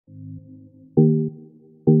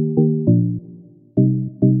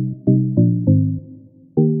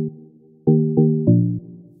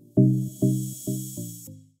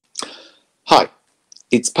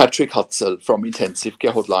It's Patrick Hutzel from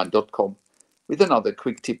intensivecarehotline.com with another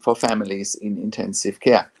quick tip for families in intensive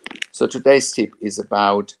care. So today's tip is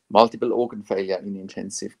about multiple organ failure in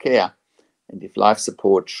intensive care and if life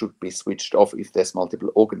support should be switched off if there's multiple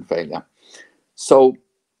organ failure. So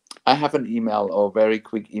I have an email or a very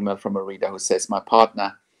quick email from a reader who says, my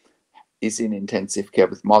partner is in intensive care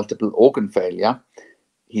with multiple organ failure.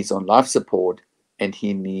 He's on life support and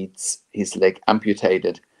he needs his leg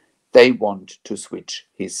amputated. They want to switch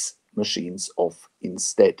his machines off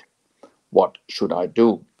instead. What should I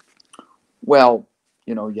do? Well,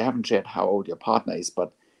 you haven't shared how old your partner is,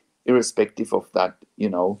 but irrespective of that,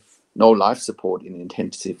 no life support in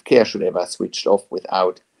intensive care should ever switched off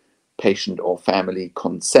without patient or family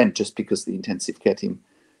consent. Just because the intensive care team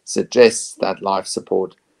suggests that life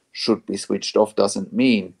support should be switched off doesn't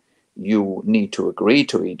mean you need to agree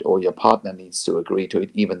to it or your partner needs to agree to it,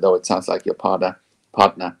 even though it sounds like your partner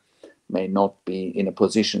may not be in a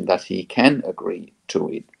position that he can agree to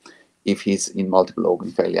it if he's in multiple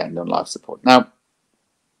organ failure and on life support. Now,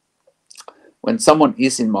 when someone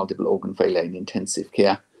is in multiple organ failure in intensive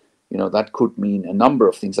care, that could mean a number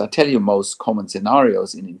of things. I'll tell you most common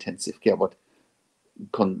scenarios in intensive care, what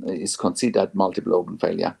is considered multiple organ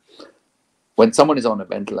failure. When someone is on a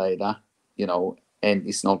ventilator, and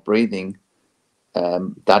is not breathing,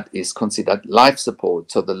 that is considered life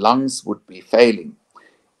support. So the lungs would be failing.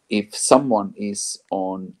 If someone is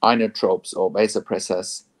on inotropes or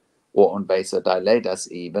vasopressors or on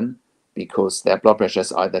vasodilators even, because their blood pressure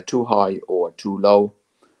is either too high or too low,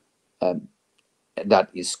 that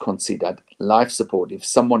is considered life support. If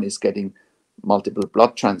someone is getting multiple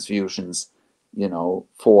blood transfusions,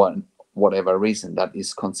 for whatever reason, that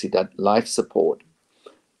is considered life support.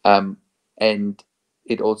 And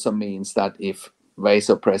it also means that if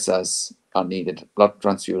vasopressors are needed, blood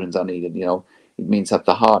transfusions are needed, it means that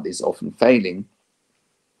the heart is often failing,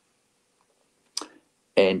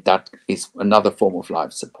 and that is another form of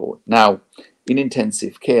life support. Now, in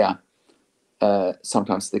intensive care,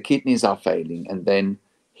 sometimes the kidneys are failing, and then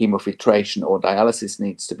hemofiltration or dialysis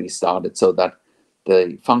needs to be started so that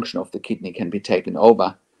the function of the kidney can be taken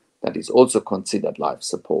over. That is also considered life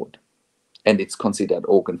support, and it's considered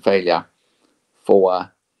organ failure for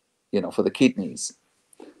the kidneys.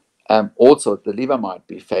 Also, the liver might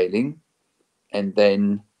be failing, and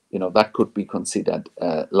then that could be considered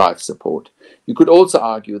life support. You could also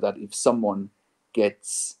argue that if someone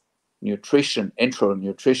gets nutrition, enteral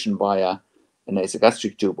nutrition via a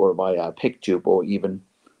nasogastric tube or via a PEG tube or even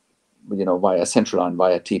via central line,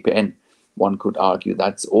 via TPN, one could argue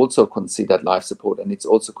that's also considered life support, and it's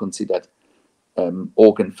also considered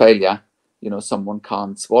organ failure. Someone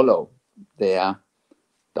can't swallow, their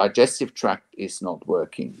digestive tract is not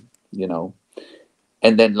working,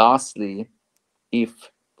 And then lastly,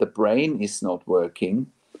 if the brain is not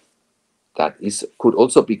working, that could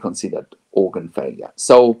also be considered organ failure.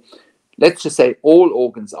 So let's just say all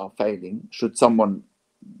organs are failing. Should someone,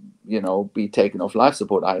 be taken off life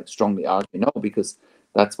support? I strongly argue no, because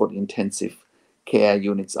that's what intensive care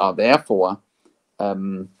units are there for,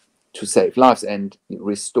 to save lives and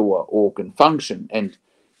restore organ function. And,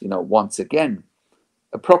 once again,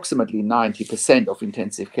 approximately 90% of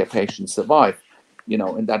intensive care patients survive,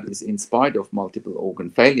 and that is in spite of multiple organ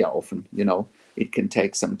failure often. It can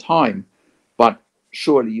take some time, but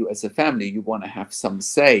surely you as a family, you want to have some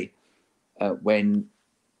say when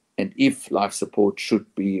and if life support should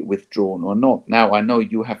be withdrawn or not. Now, I know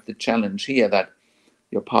you have the challenge here that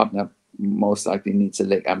your partner most likely needs a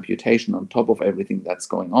leg amputation on top of everything that's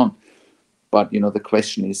going on. But, the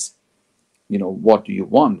question is, what do you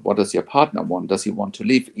want? What does your partner want? Does he want to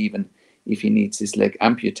live even if he needs his leg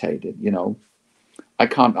amputated? I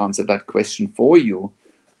can't answer that question for you,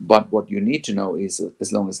 but what you need to know is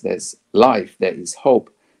as long as there's life, there is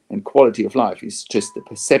hope, and quality of life is just a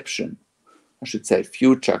perception. I should say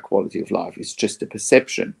future quality of life is just a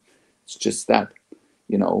perception. It's just that,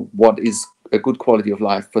 what is a good quality of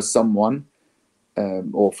life for someone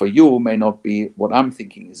or for you may not be what I'm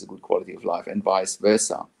thinking is a good quality of life, and vice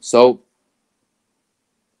versa. So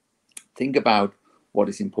think about what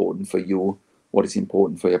is important for you, what is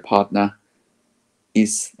important for your partner.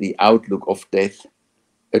 Is the outlook of death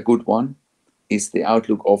a good one? Is the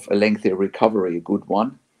outlook of a lengthy recovery a good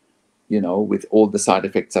one? With all the side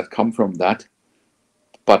effects that come from that.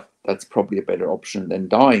 But that's probably a better option than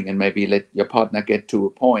dying, and maybe let your partner get to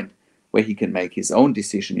a point where he can make his own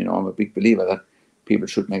decision. I'm a big believer that people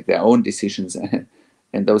should make their own decisions,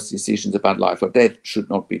 and those decisions about life or death should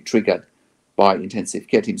not be triggered by intensive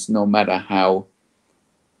care teams, no matter how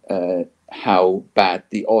bad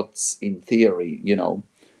the odds in theory.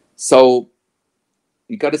 So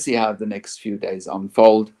you got to see how the next few days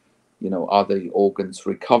unfold. You know, are the organs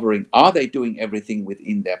recovering? Are they doing everything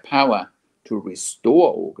within their power to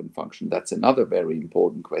restore organ function? That's another very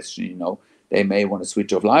important question. You know, they may want to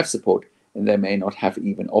switch off life support, and they may not have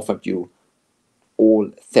even offered you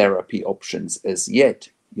all therapy options as yet.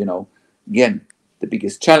 You know, again, the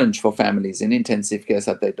biggest challenge for families in intensive care is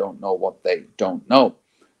that they don't know what they don't know.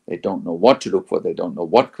 They don't know what to look for. They don't know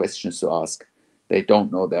what questions to ask. They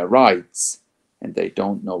don't know their rights, and they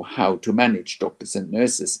don't know how to manage doctors and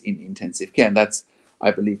nurses in intensive care. And that's, I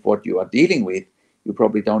believe, what you are dealing with. You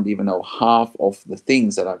probably don't even know half of the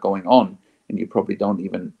things that are going on, and you probably don't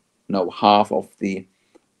even know half of the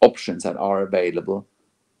options that are available,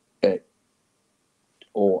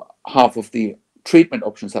 or half of the treatment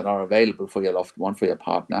options that are available for your loved one, for your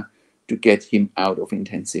partner, to get him out of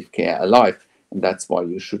intensive care alive. And that's why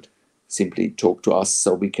you should simply talk to us,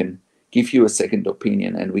 so we can give you a second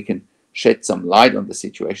opinion and we can shed some light on the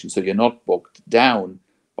situation, so you're not bogged down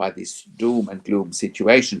by this doom and gloom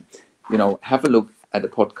situation. You know, have a look at a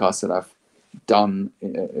podcast that I've done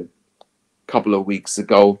a couple of weeks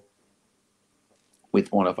ago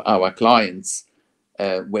with one of our clients,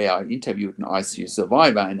 where I interviewed an ICU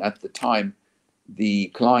survivor, and at the time the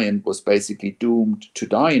client was basically doomed to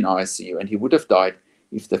die in ICU, and he would have died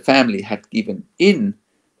if the family had given in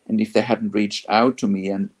and if they hadn't reached out to me.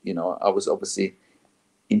 And you know, I was obviously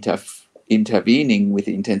intervening with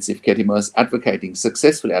the intensive care team. I was advocating,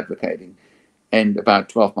 successfully advocating, and about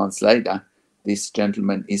 12 months later this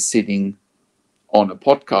gentleman is sitting on a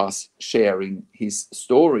podcast sharing his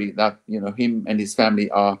story, that, you know, him and his family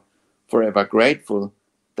are forever grateful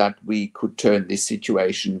that we could turn this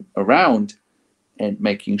situation around, and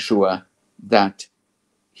making sure that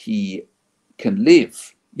he can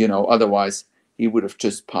live. You know, otherwise he would have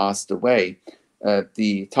just passed away.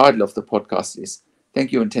 The title of the podcast is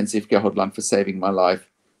 "Thank You Intensive Care Hotline for Saving My Life.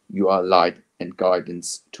 You are light and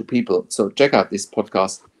guidance to people." So check out this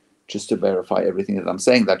podcast just to verify everything that I'm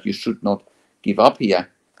saying, that you should not give up here.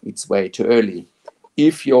 It's way too early.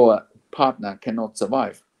 If your partner cannot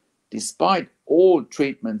survive, despite all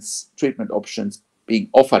treatment options being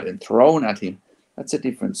offered and thrown at him, that's a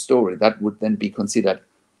different story. That would then be considered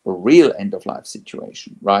a real end-of-life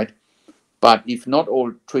situation, right? But if not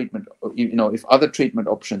all treatment, you know, if other treatment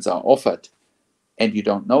options are offered and you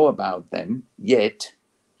don't know about them yet,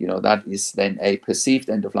 you know, that is then a perceived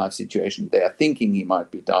end-of-life situation. They are thinking he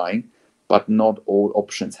might be dying, but not all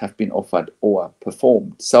options have been offered or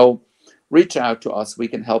performed. So reach out to us. We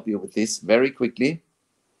can help you with this very quickly.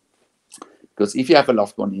 Because if you have a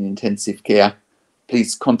loved one in intensive care,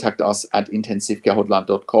 please contact us at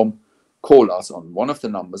intensivecarehotline.com. Call us on one of the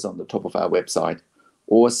numbers on the top of our website,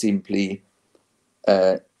 or simply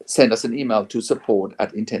send us an email to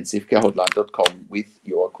support@intensivecarehotline.com with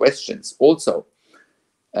your questions. Also,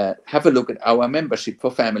 have a look at our membership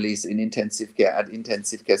for families in intensive care at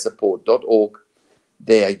intensivecaresupport.org.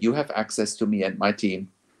 There you have access to me and my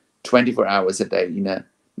team 24 hours a day in a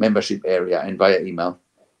membership area and via email.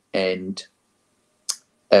 And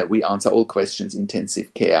we answer all questions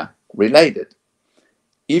intensive care related.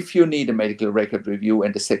 If you need a medical record review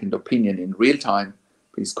and a second opinion in real time,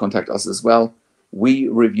 please contact us as well. We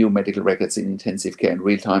review medical records in intensive care in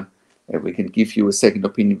real time, and we can give you a second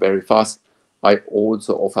opinion very fast. I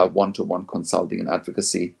also offer one-to-one consulting and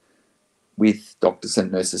advocacy with doctors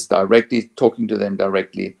and nurses directly, talking to them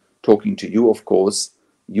directly, talking to you, of course,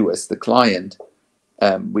 you as the client.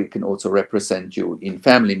 We can also represent you in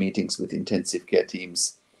family meetings with intensive care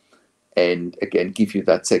teams, and again, give you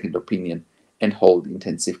that second opinion and hold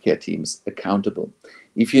intensive care teams accountable.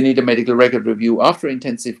 If you need a medical record review after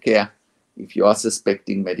intensive care, if you are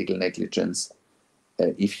suspecting medical negligence,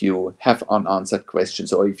 if you have unanswered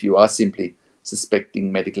questions, or if you are simply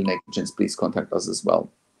suspecting medical negligence, please contact us as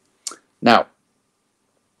well. Now,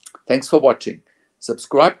 thanks for watching.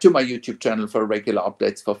 Subscribe to my YouTube channel for regular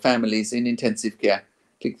updates for families in intensive care.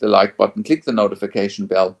 Click the like button, click the notification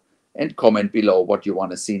bell, and comment below what you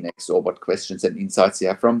want to see next, or what questions and insights you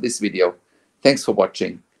have from this video. Thanks for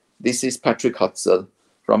watching. This is Patrick Hutzel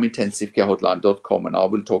from intensivecarehotline.com, and I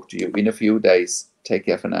will talk to you in a few days. Take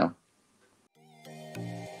care for now.